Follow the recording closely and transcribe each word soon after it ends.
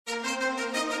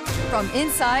from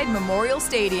inside Memorial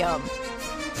Stadium.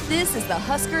 This is the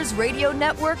Huskers Radio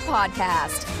Network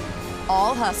podcast.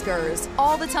 All Huskers,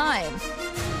 all the time.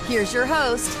 Here's your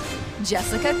host,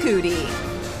 Jessica Cootie.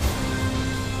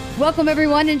 Welcome,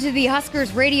 everyone, into the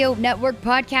Huskers Radio Network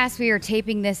podcast. We are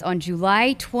taping this on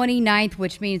July 29th,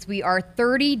 which means we are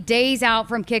 30 days out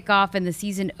from kickoff and the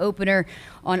season opener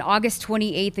on August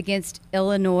 28th against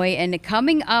Illinois. And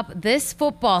coming up this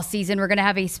football season, we're going to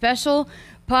have a special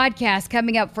podcast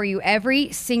coming up for you every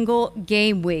single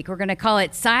game week. We're going to call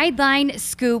it Sideline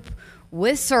Scoop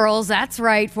with Searles. That's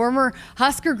right, former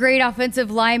Husker grade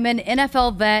offensive lineman,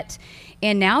 NFL vet,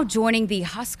 and now joining the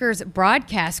Huskers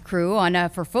broadcast crew on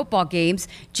for football games,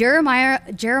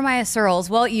 Jeremiah Searles.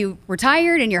 Well, you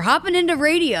retired and you're hopping into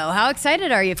radio. How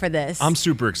excited are you for this? I'm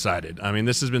super excited. I mean,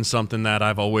 this has been something that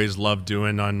I've always loved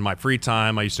doing on my free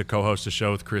time. I used to co-host a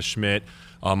show with Chris Schmidt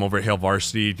over at Hail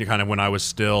Varsity, kind of when I was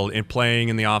still playing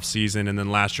in the off season, and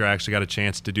then last year I actually got a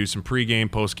chance to do some pregame,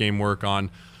 postgame work on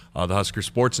the Husker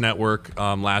Sports Network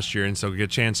last year, and so get a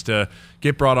chance to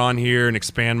get brought on here and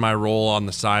expand my role on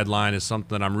the sideline is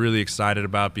something that I'm really excited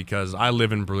about because I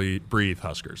live and breathe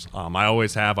Huskers. I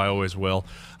always have, I always will.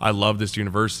 I love this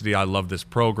university, I love this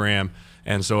program,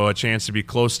 and so a chance to be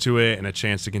close to it and a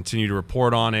chance to continue to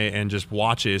report on it and just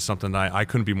watch it is something that I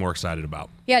couldn't be more excited about.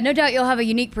 Yeah, no doubt you'll have a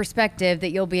unique perspective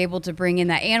that you'll be able to bring in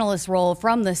that analyst role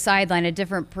from the sideline, a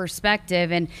different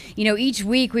perspective. And, you know, each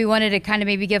week we wanted to kind of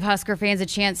maybe give Husker fans a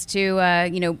chance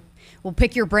to, we'll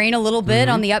pick your brain a little bit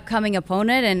on the upcoming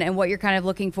opponent and what you're kind of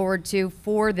looking forward to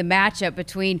for the matchup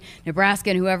between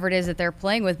Nebraska and whoever it is that they're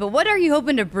playing with. But what are you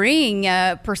hoping to bring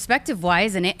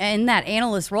perspective-wise in that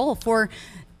analyst role for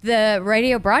the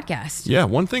radio broadcast? Yeah,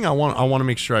 one thing I want to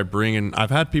make sure I bring, and I've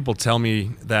had people tell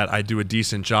me that I do a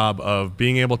decent job of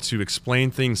being able to explain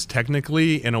things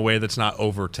technically in a way that's not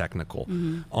over technical.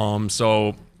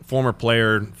 So former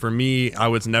player, for me, I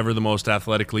was never the most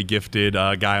athletically gifted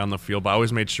guy on the field, but I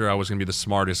always made sure I was going to be the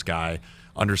smartest guy,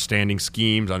 understanding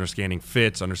schemes, understanding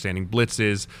fits, understanding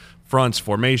blitzes, fronts,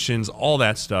 formations, all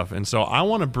that stuff. And so I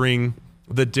want to bring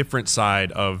the different side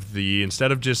of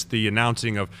instead of just the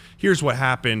announcing of here's what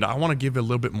happened, I want to give a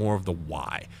little bit more of the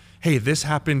why. Hey, this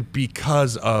happened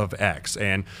because of X.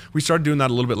 And we started doing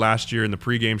that a little bit last year in the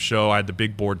pregame show. I had the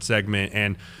big board segment,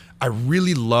 and I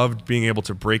really loved being able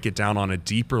to break it down on a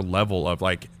deeper level of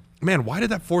like, man, why did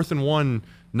that 4th and 1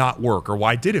 not work, or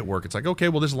why did it work? It's like, okay,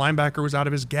 well, this linebacker was out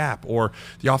of his gap, or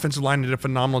the offensive line did a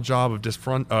phenomenal job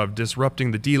of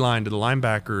disrupting the D-line to the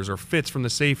linebackers, or fits from the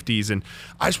safeties. And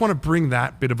I just want to bring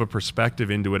that bit of a perspective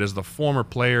into it as the former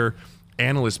player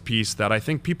analyst piece that I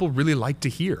think people really like to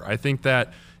hear. I think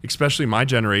that especially my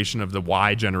generation of the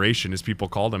why generation, as people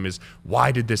call them, is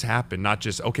why did this happen? Not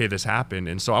just, okay, this happened.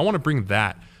 And so I want to bring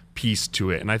that piece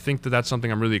to it. And I think that that's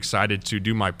something I'm really excited to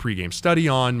do my pregame study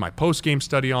on, my postgame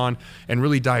study on, and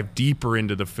really dive deeper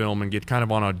into the film and get kind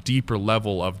of on a deeper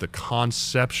level of the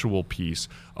conceptual piece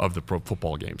of the pro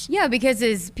football games. Yeah, because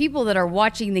as people that are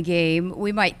watching the game,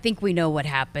 we might think we know what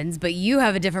happens, but you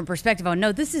have a different perspective on,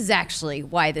 no, this is actually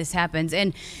why this happens.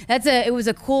 And it was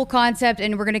a cool concept,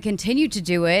 and we're going to continue to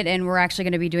do it, and we're actually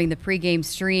going to be doing the pregame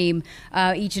stream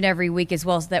each and every week as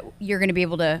well, so that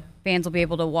fans will be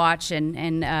able to watch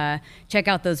and check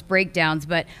out those breakdowns.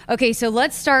 But okay, so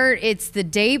let's start. It's the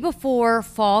day before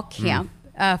fall camp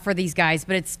for these guys,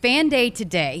 but it's fan day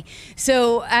today.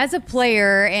 So as a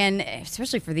player, and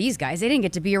especially for these guys, they didn't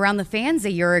get to be around the fans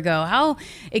a year ago. How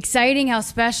exciting, how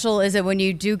special is it when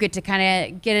you do get to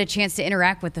kind of get a chance to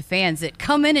interact with the fans that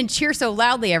come in and cheer so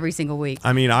loudly every single week?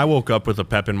 I mean, I woke up with a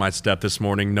pep in my step this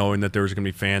morning knowing that there was going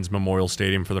to be fans in Memorial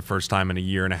Stadium for the first time in a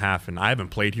year and a half, and I haven't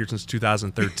played here since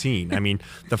 2013. I mean,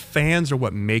 the fans are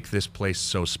what make this place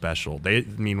so special.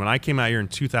 When I came out here in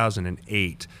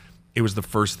 2008, it was the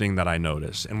first thing that I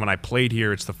noticed. And when I played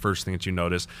here, it's the first thing that you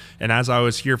notice. And as I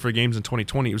was here for games in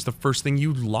 2020, it was the first thing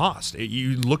you lost.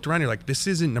 You looked around, you're like, this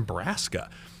isn't Nebraska.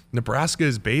 Nebraska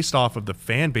is based off of the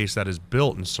fan base that is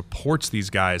built and supports these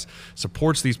guys,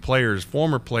 supports these players,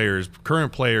 former players,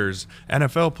 current players,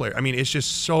 NFL players. I mean, it's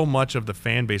just so much of the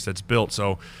fan base that's built.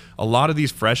 So a lot of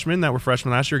these freshmen that were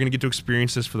freshmen last year are going to get to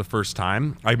experience this for the first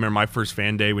time. I remember my first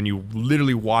fan day when you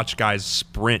literally watch guys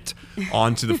sprint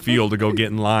onto the field to go get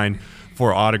in line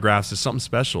for autographs is something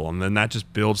special. And then that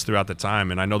just builds throughout the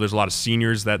time. And I know there's a lot of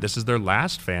seniors that this is their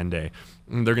last fan day.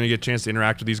 And they're going to get a chance to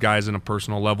interact with these guys in a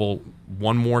personal level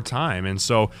one more time. And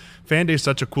so fan day is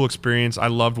such a cool experience. I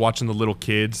loved watching the little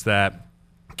kids that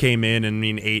came in and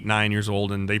 8, 9 years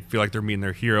old, and they feel like they're meeting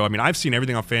their hero. I mean, I've seen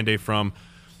everything on fan day from,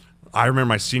 I remember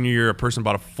my senior year, a person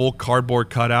bought a full cardboard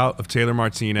cutout of Taylor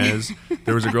Martinez.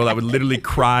 There was a girl that would literally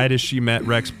cry as she met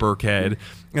Rex Burkhead.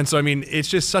 And so, I mean, it's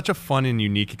just such a fun and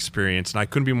unique experience. And I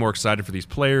couldn't be more excited for these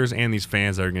players and these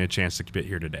fans that are getting a chance to get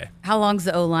here today. How long's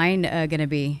the O-line going to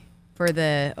be? For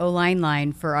the O-line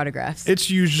line for autographs? It's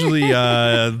usually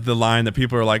the line that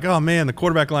people are like, oh man, the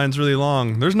quarterback line's really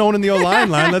long. There's no one in the O-line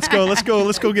line. Let's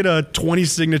go get 20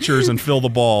 signatures and fill the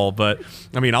ball. But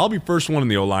I mean, I'll be first one in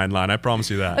the O-line line. I promise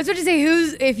you that. I was about to say,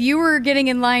 if you were getting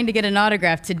in line to get an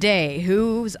autograph today,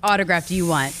 whose autograph do you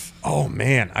want? Oh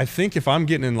man, I think if I'm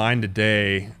getting in line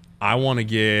today, I want to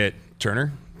get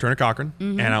Turner Cochran,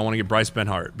 and I want to get Bryce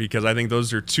Benhart, because I think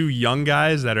those are two young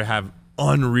guys that have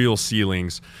unreal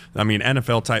ceilings. I mean,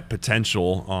 NFL type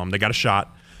potential. They got a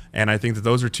shot, and I think that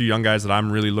those are two young guys that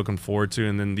I'm really looking forward to.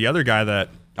 And then the other guy that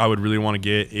I would really want to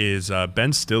get is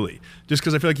Ben Stille, just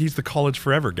because I feel like he's the college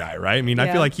forever guy, right? I mean,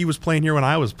 I feel like he was playing here when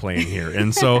I was playing here,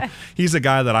 and so he's a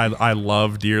guy that I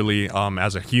love dearly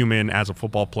as a human, as a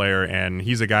football player, and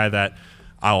he's a guy that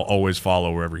I'll always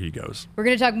follow wherever he goes. We're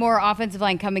going to talk more offensive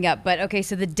line coming up, but okay,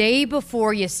 so the day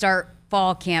before you start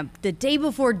fall camp, the day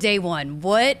before day one,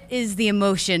 what is the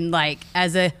emotion like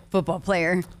as a football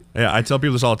player? Yeah, I tell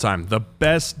people this all the time. The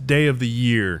best day of the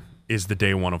year is the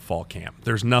day one of fall camp.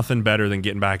 There's nothing better than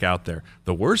getting back out there.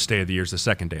 The worst day of the year is the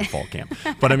second day of fall camp.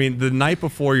 But I mean, the night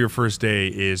before your first day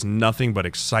is nothing but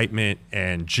excitement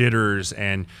and jitters,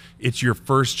 and it's your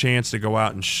first chance to go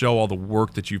out and show all the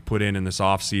work that you've put in this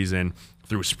off season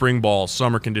through spring ball,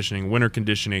 summer conditioning, winter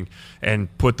conditioning,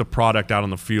 and put the product out on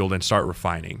the field and start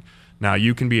refining. Now,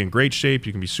 you can be in great shape,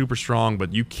 you can be super strong,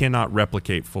 but you cannot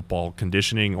replicate football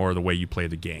conditioning or the way you play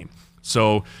the game.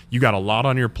 So you got a lot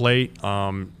on your plate.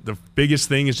 The biggest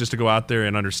thing is just to go out there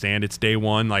and understand it's day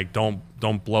one. Like, don't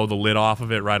blow the lid off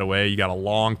of it right away. You got a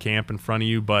long camp in front of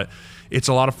you, but it's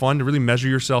a lot of fun to really measure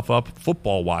yourself up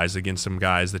football-wise against some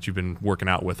guys that you've been working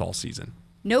out with all season.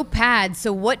 No pads.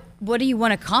 So what do you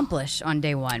want to accomplish on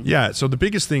day one? Yeah, so the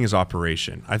biggest thing is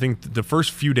operation. I think the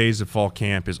first few days of fall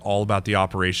camp is all about the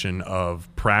operation of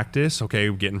practice,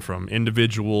 okay, getting from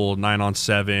individual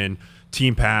 9-on-7,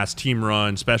 team pass, team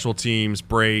run, special teams,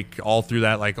 break, all through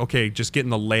that. Like, okay, just getting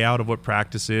the layout of what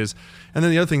practice is. And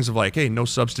then the other things of like, hey, no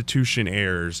substitution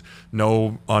errors,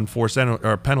 no unforced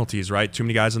or penalties, right? Too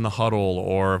many guys in the huddle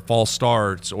or false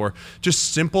starts, or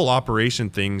just simple operation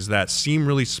things that seem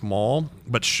really small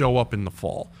but show up in the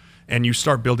fall. And you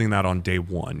start building that on day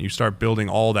one. You start building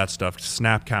all that stuff,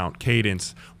 snap count,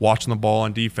 cadence, watching the ball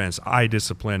on defense, eye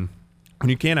discipline. When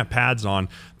you can't have pads on,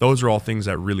 those are all things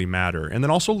that really matter. And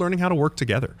then also learning how to work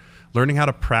together, learning how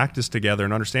to practice together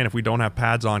and understand if we don't have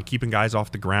pads on, keeping guys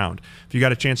off the ground. If you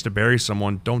got a chance to bury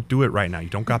someone, don't do it right now. You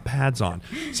don't got pads on.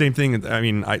 Same thing, I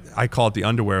mean, I call it the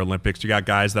underwear Olympics. You got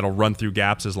guys that'll run through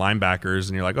gaps as linebackers,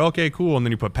 and you're like, okay, cool. And then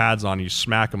you put pads on and you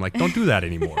smack them. Like, don't do that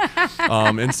anymore.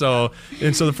 And so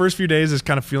the first few days is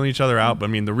kind of feeling each other out. But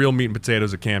I mean, the real meat and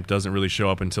potatoes at camp doesn't really show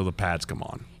up until the pads come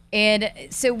on. And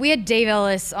so we had Dave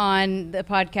Ellis on the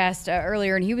podcast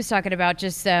earlier, and he was talking about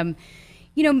just,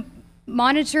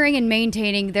 monitoring and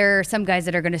maintaining. There are some guys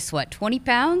that are going to sweat 20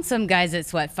 pounds, some guys that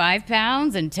sweat 5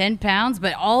 pounds and 10 pounds,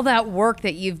 but all that work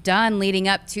that you've done leading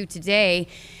up to today,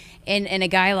 and a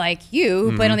guy like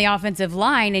you who played on the offensive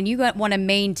line, and you want to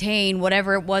maintain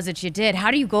whatever it was that you did.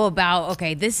 How do you go about,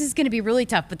 okay, this is going to be really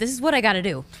tough, but this is what I got to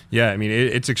do? Yeah, I mean,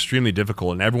 it's extremely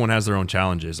difficult, and everyone has their own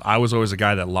challenges. I was always a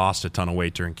guy that lost a ton of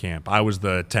weight during camp. I was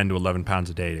the 10 to 11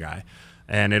 pounds a day guy,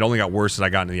 and it only got worse as I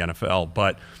got into the NFL.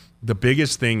 But the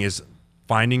biggest thing is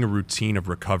finding a routine of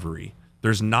recovery.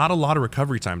 There's not a lot of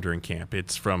recovery time during camp.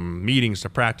 It's from meetings to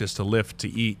practice to lift to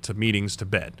eat to meetings to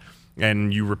bed.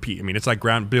 And you repeat. I mean, it's like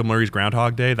Bill Murray's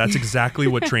Groundhog Day. That's exactly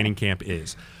what training camp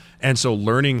is. And so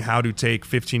learning how to take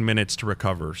 15 minutes to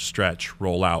recover, stretch,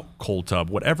 roll out, cold tub,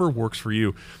 whatever works for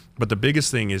you. But the biggest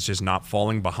thing is just not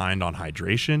falling behind on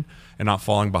hydration and not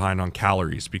falling behind on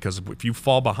calories, because if you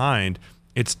fall behind,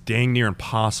 it's dang near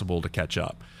impossible to catch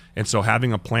up. And so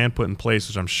having a plan put in place,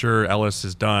 which I'm sure Ellis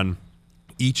has done,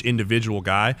 each individual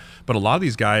guy, but a lot of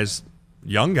these guys,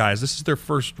 young guys, this is their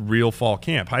first real fall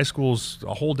camp. High school's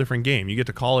a whole different game. You get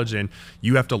to college and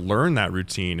you have to learn that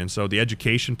routine. And so the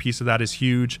education piece of that is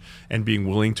huge, and being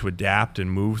willing to adapt and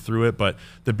move through it. But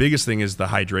the biggest thing is the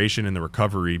hydration and the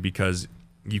recovery, because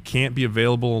you can't be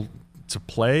available to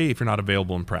play if you're not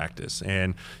available in practice.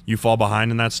 And you fall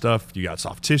behind in that stuff. You got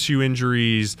soft tissue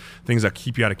injuries, things that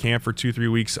keep you out of camp for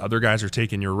 2-3 weeks. Other guys are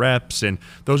taking your reps, and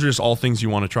those are just all things you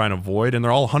want to try and avoid. And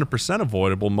they're all 100%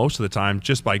 avoidable most of the time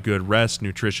just by good rest,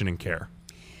 nutrition, and care.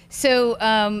 So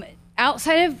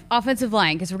outside of offensive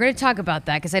line, because we're going to talk about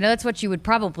that, because I know that's what you would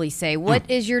probably say, what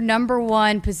is your number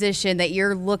one position that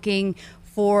you're looking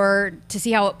to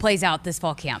see how it plays out this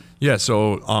fall camp? Yeah,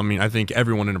 so I think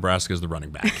everyone in Nebraska is the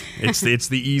running back. It's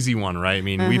the easy one, right? I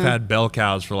mean, we've had bell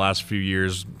cows for the last few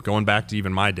years, going back to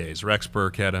even my days. Rex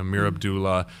Burkhead, Amir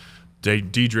Abdullah,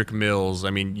 Dedrick Mills. I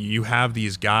mean, you have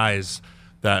these guys,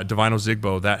 that Divino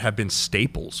Zigbo, that have been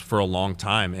staples for a long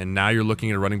time, and now you're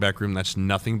looking at a running back room that's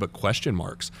nothing but question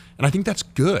marks. And I think that's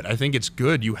good. I think it's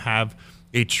good you have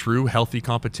a true healthy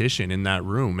competition in that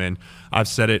room. And I've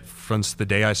said it since the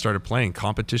day I started playing,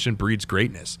 competition breeds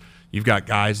greatness. You've got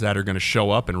guys that are going to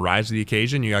show up and rise to the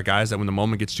occasion. You got guys that when the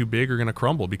moment gets too big are going to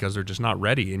crumble because they're just not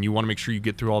ready. And you want to make sure you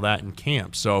get through all that in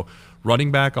camp. So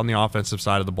running back on the offensive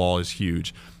side of the ball is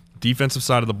huge. Defensive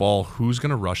side of the ball, who's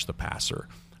going to rush the passer?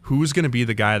 Who's going to be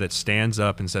the guy that stands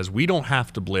up and says, we don't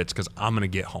have to blitz because I'm going to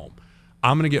get home.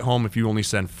 I'm going to get home if you only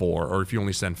send 4 or if you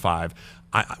only send 5.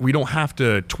 We don't have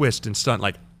to twist and stunt.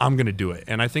 Like, I'm going to do it.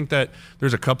 And I think that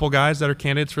there's a couple guys that are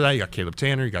candidates for that. You got Caleb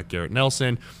Tanner, you got Garrett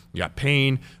Nelson, you got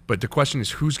Payne. But the question is,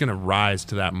 who's going to rise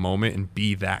to that moment and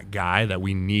be that guy that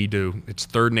we need to? It's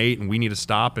 3rd and 8 and we need to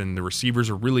stop, and the receivers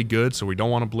are really good, so we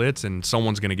don't want to blitz, and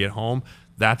someone's going to get home.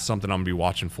 That's something I'm going to be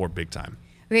watching for big time.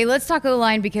 Okay, let's talk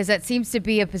O-line, because that seems to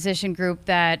be a position group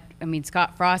that,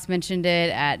 Scott Frost mentioned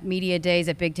it at media days,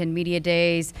 at Big Ten media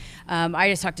days. I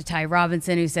just talked to Ty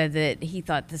Robinson, who said that he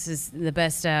thought this is the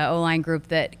best O-line group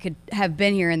that could have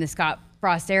been here in the Scott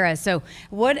Frost era. So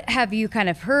what have you kind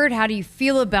of heard? How do you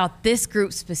feel about this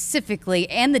group specifically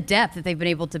and the depth that they've been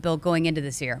able to build going into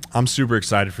this year? I'm super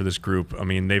excited for this group.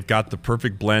 They've got the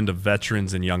perfect blend of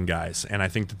veterans and young guys, and I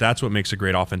think that that's what makes a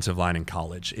great offensive line in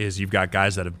college, is you've got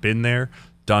guys that have been there,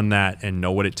 done that, and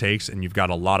know what it takes, and you've got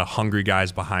a lot of hungry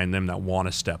guys behind them that want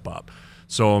to step up.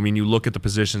 So, you look at the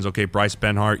positions. Okay, Bryce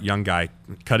Benhart, young guy,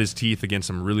 cut his teeth against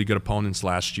some really good opponents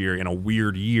last year in a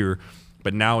weird year,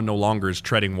 but now no longer is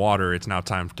treading water. It's now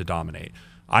time to dominate.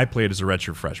 I played as a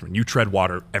redshirt freshman. You tread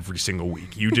water every single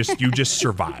week. You just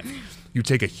survive. You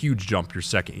take a huge jump your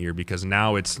second year because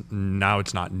now it's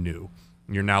not new.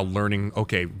 You're now learning,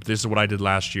 okay, this is what I did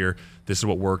last year. This is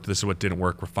what worked. This is what didn't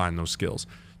work. Refine those skills.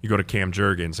 You go to Cam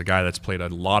Jurgens, a guy that's played a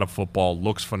lot of football,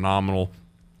 looks phenomenal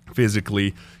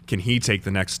physically. Can he take the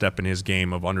next step in his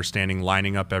game of understanding,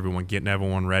 lining up everyone, getting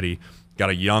everyone ready? Got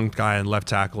a young guy in left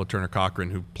tackle, Turner Cochran,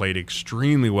 who played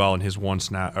extremely well in his one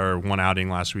outing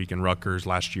last week in Rutgers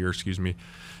last year,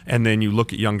 And then you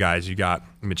look at young guys. You got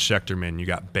Mitch Schechterman, you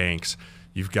got Banks,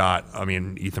 you've got,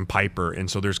 Ethan Piper.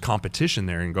 And so there's competition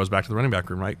there, and it goes back to the running back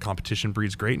room, right? Competition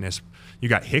breeds greatness. You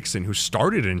got Hickson, who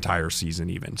started an entire season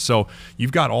even. So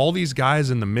you've got all these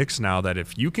guys in the mix now that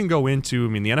if you can go into,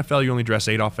 the NFL, you only dress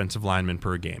 8 offensive linemen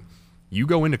per game. You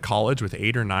go into college with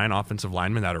 8 or 9 offensive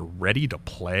linemen that are ready to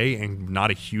play and not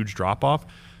a huge drop-off.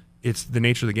 It's the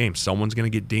nature of the game. Someone's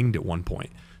going to get dinged at one point.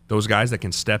 Those guys that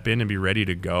can step in and be ready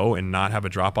to go and not have a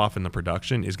drop-off in the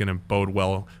production is going to bode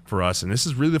well for us. And this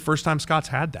is really the first time Scott's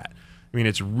had that.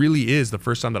 It really is the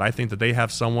first time that I think that they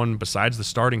have someone besides the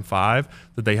starting 5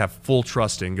 that they have full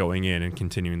trust in going in and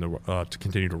continuing to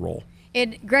continue to roll.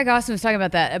 And Greg Austin was talking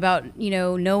about that, about,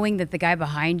 knowing that the guy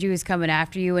behind you is coming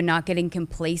after you and not getting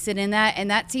complacent in that. And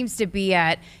that seems to be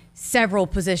at several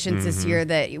positions this year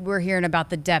that we're hearing about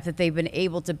the depth that they've been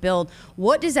able to build.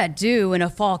 What does that do in a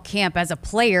fall camp as a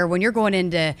player when you're going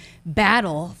into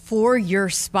battle for your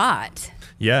spot?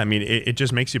 Yeah, it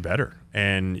just makes you better.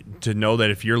 And to know that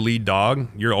if you're lead dog,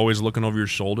 you're always looking over your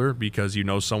shoulder because you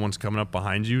know someone's coming up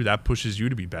behind you, that pushes you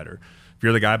to be better. If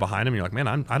you're the guy behind him, you're like, man,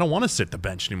 I don't want to sit the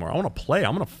bench anymore. I want to play.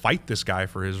 I'm going to fight this guy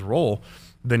for his role.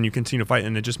 Then you continue to fight,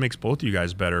 and it just makes both of you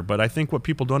guys better. But I think what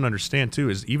people don't understand,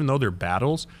 too, is even though they're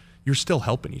battles, you're still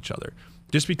helping each other.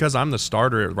 Just because I'm the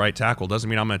starter at right tackle doesn't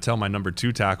mean I'm going to tell my number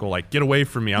 2 tackle, like, get away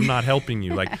from me. I'm not helping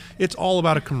you. Like, it's all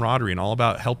about a camaraderie and all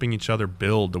about helping each other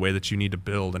build the way that you need to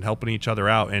build and helping each other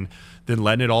out and then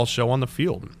letting it all show on the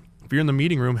field. If you're in the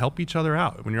meeting room, help each other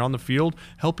out. When you're on the field,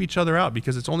 help each other out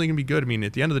because it's only going to be good.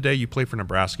 At the end of the day, you play for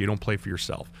Nebraska. You don't play for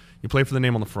yourself. You play for the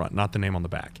name on the front, not the name on the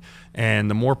back. And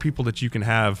the more people that you can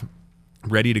have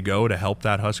ready to go to help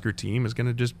that Husker team is going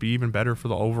to just be even better for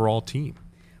the overall team.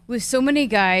 With so many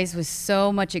guys with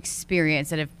so much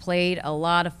experience that have played a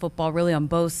lot of football really on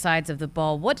both sides of the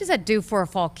ball, what does that do for a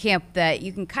fall camp that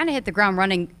you can kind of hit the ground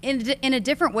running in a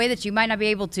different way that you might not be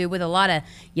able to with a lot of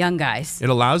young guys? It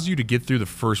allows you to get through the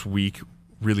first week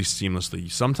really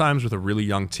seamlessly. Sometimes with a really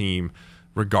young team,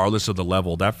 regardless of the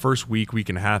level, that first week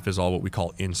and a half is all what we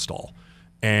call install.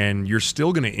 And you're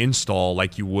still going to install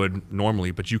like you would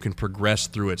normally, but you can progress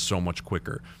through it so much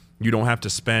quicker. You don't have to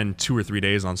spend 2 or 3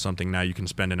 days on something now. You can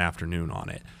spend an afternoon on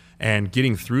it. and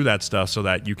getting through that stuff so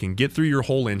that you can get through your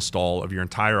whole install of your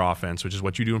entire offense, which is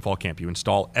what you do in fall camp. You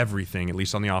install everything, at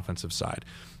least on the offensive side.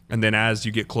 And then as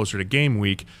you get closer to game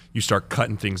week, you start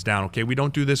cutting things down. Okay, we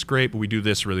don't do this great, but we do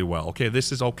this really well. Okay,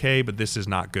 this is okay, but this is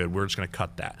not good. We're just going to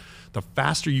cut that. The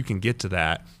faster you can get to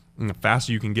that, and the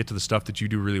faster you can get to the stuff that you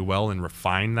do really well and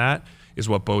refine that, is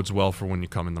what bodes well for when you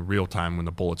come in the real time when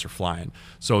the bullets are flying.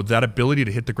 So that ability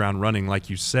to hit the ground running, like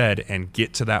you said, and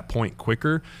get to that point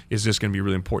quicker is just going to be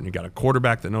really important. You got a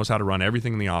quarterback that knows how to run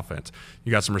everything in the offense.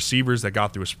 You got some receivers that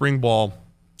got through a spring ball.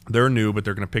 They're new, but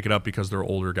they're going to pick it up because they're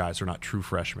older guys. They're not true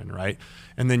freshmen, right?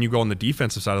 And then you go on the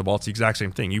defensive side of the ball, it's the exact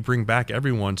same thing. You bring back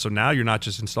everyone, so now you're not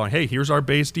just installing, hey, here's our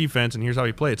base defense and here's how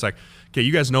we play. It's like, okay,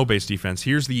 you guys know base defense.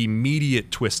 Here's the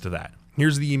immediate twist to that.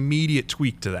 Here's the immediate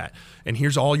tweak to that. And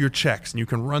here's all your checks, and you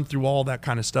can run through all that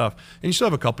kind of stuff. And you still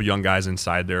have a couple young guys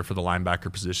inside there for the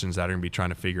linebacker positions that are going to be trying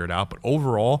to figure it out. But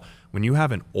overall, when you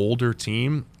have an older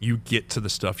team, you get to the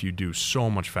stuff you do so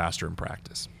much faster in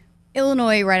practice.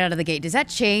 Illinois right out of the gate, does that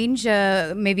change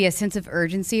maybe a sense of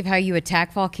urgency of how you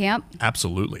attack fall camp?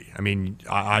 Absolutely. I mean,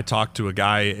 I talked to a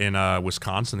guy in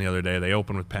Wisconsin the other day. They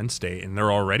opened with Penn State, and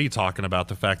they're already talking about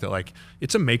the fact that, like,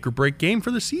 it's a make or break game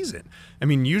for the season. I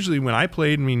mean, usually when I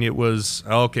played, it was,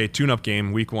 okay, tune-up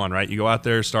game week 1, right? You go out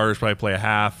there, starters probably play a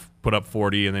half, put up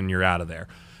 40, and then you're out of there.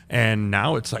 And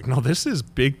now it's like, no, this is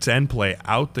Big Ten play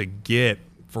out the gate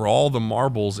for all the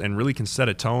marbles and really can set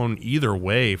a tone either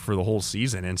way for the whole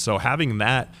season. And so having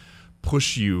that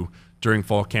push you during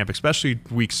fall camp, especially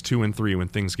weeks 2 and 3 when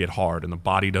things get hard and the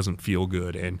body doesn't feel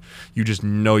good and you just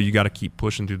know you got to keep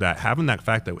pushing through that, having that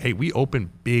fact that, hey, we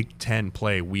open Big Ten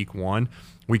play week 1,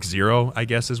 week 0, I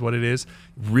guess is what it is,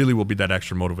 really will be that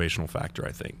extra motivational factor,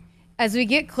 I think. As we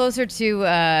get closer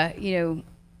to,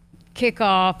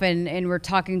 kickoff and we're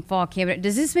talking fall camp,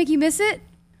 does this make you miss it?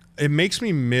 It makes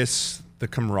me miss the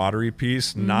camaraderie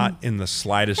piece, not in the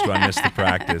slightest do I miss the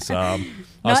practice.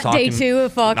 Day 2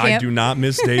 of fall camp. I do not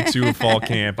miss day 2 of fall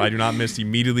camp. I do not miss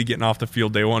immediately getting off the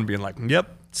field day 1 being like, yep,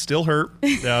 still hurt.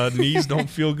 Knees don't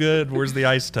feel good. Where's the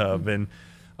ice tub? And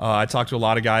I talked to a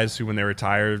lot of guys who, when they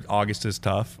retire, August is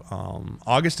tough.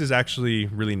 August is actually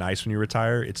really nice when you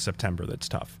retire. It's September that's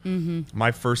tough. Mm-hmm.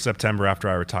 My first September after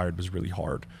I retired was really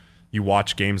hard. You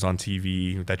watch games on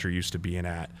TV that you're used to being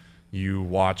at. You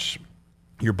watch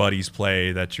your buddies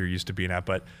play that you're used to being at.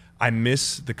 But I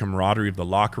miss the camaraderie of the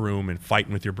locker room and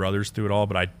fighting with your brothers through it all,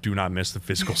 but I do not miss the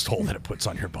physical toll that it puts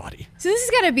on your body. So this has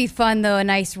got to be fun, though, a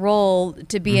nice role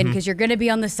to be in, because you're going to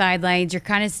be on the sidelines. You're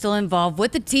kind of still involved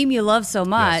with the team you love so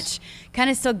much. Yes.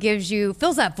 Kind of still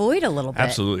fills that void a little bit.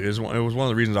 Absolutely. It was one of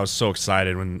the reasons I was so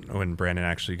excited when Brandon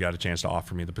actually got a chance to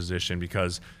offer me the position,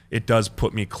 because it does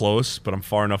put me close, but I'm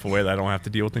far enough away that I don't have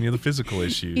to deal with any of the physical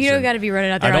issues. You don't got to be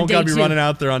running out there on day 2. I don't got to be running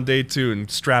out there on day 2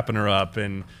 and strapping her up.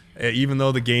 And even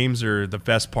though the games are the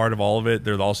best part of all of it,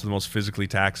 they're also the most physically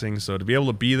taxing. So to be able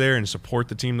to be there and support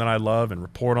the team that I love and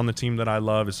report on the team that I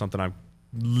love is something I'm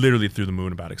literally through the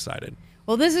moon about excited.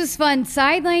 Well, this is fun.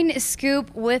 Sideline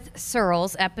Scoop with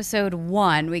Searles, episode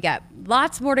 1. We got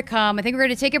lots more to come. I think we're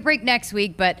going to take a break next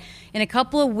week, but in a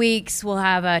couple of weeks, we'll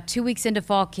have 2 weeks into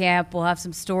fall camp. We'll have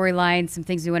some storylines, some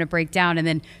things we want to break down. And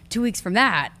then 2 weeks from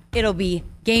that, it'll be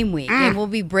game week, and we'll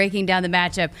be breaking down the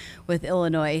matchup with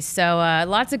Illinois. So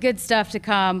lots of good stuff to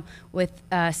come with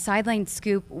Sideline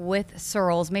Scoop with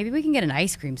Searles. Maybe we can get an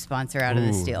ice cream sponsor out of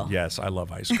this deal. Yes, I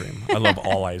love ice cream. I love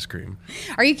all ice cream.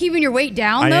 Are you keeping your weight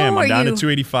down, though? I am. I'm down to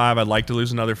 285. I'd like to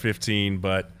lose another 15,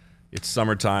 but it's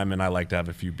summertime, and I like to have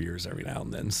a few beers every now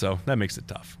and then, so that makes it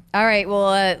tough. All right,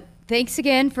 well, thanks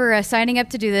again for signing up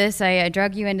to do this. I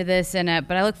drug you into this,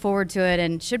 but I look forward to it,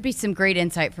 and should be some great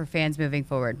insight for fans moving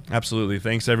forward. Absolutely.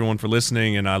 Thanks, everyone, for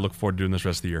listening, and I look forward to doing this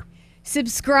rest of the year.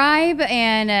 Subscribe,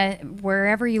 and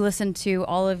wherever you listen to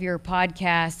all of your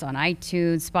podcasts, on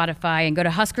iTunes, Spotify, and go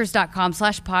to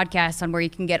huskers.com/podcast on where you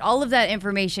can get all of that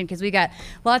information, because we got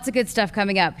lots of good stuff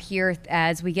coming up here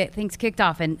as we get things kicked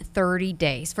off in 30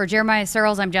 days. For Jeremiah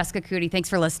Searles, I'm Jessica Cootie. Thanks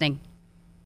for listening.